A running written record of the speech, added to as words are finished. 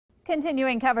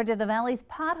Continuing coverage of the Valley's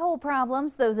pothole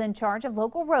problems, those in charge of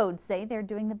local roads say they're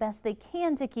doing the best they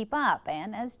can to keep up.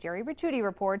 And as Gerry Ricciutti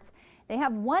reports, they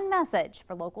have one message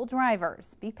for local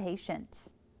drivers: be patient.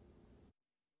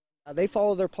 They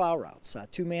follow their plow routes,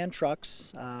 two-man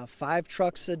trucks, 5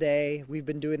 trucks a day. We've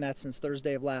been doing that since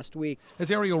Thursday of last week. As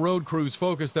aerial road crews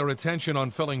focus their attention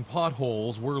on filling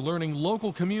potholes, we're learning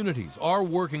local communities are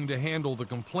working to handle the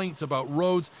complaints about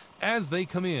roads as they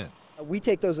come in. We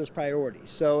take those as priorities.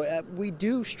 So we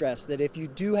do stress that if you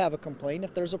do have a complaint,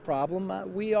 if there's a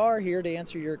problem, we are here to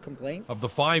answer your complaint. Of the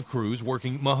 5 crews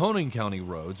working Mahoning County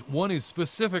roads, one is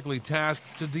specifically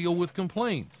tasked to deal with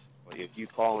complaints. If you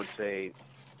call and say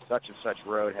such and such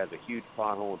road has a huge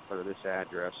pothole in front of this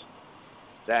address,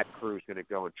 that crew is going to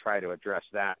go and try to address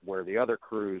that, where the other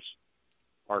crews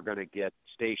are going to get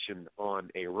stationed on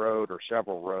a road or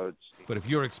several roads. But if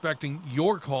you're expecting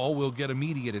your call will get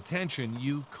immediate attention,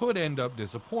 you could end up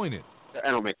disappointed.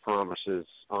 I don't make promises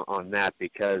on that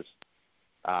because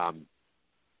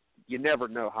you never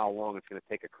know how long it's going to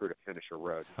take a crew to finish a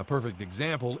road. A perfect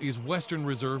example is Western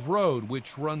Reserve Road,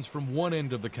 which runs from one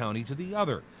end of the county to the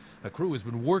other. A crew has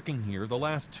been working here the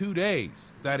last 2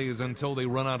 days. That is until they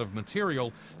run out of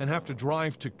material and have to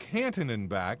drive to Canton and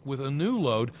back with a new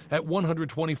load at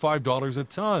 $125 a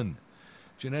ton.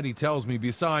 Janetti tells me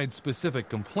besides specific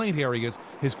complaint areas,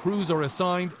 his crews are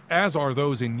assigned, as are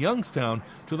those in Youngstown,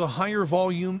 to the higher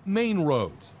volume main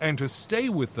roads and to stay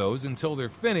with those until they're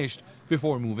finished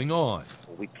before moving on.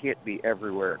 We can't be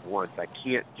everywhere at once. I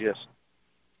can't just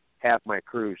have my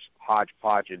crews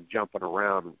hodgepodge and jumping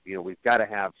around. You know, we've got to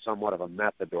have somewhat of a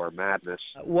method or madness.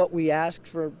 What we ask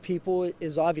for people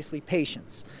is obviously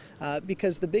patience,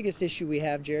 because the biggest issue we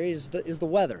have, Jerry, is the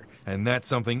weather. And that's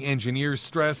something engineers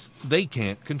stress they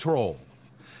can't control.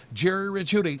 Gerry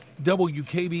Ricciutti,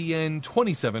 WKBN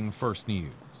 27 First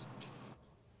News.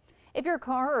 If your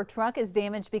car or truck is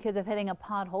damaged because of hitting a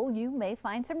pothole, you may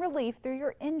find some relief through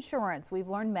your insurance. We've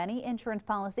learned many insurance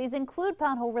policies include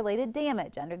pothole-related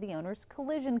damage under the owner's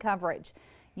collision coverage.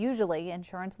 Usually,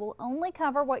 insurance will only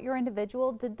cover what your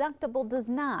individual deductible does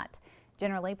not.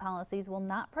 Generally, policies will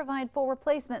not provide full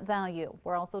replacement value.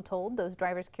 We're also told those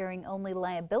drivers carrying only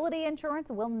liability insurance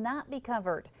will not be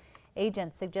covered.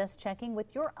 Agents suggest checking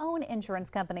with your own insurance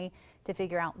company to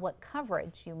figure out what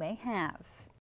coverage you may have.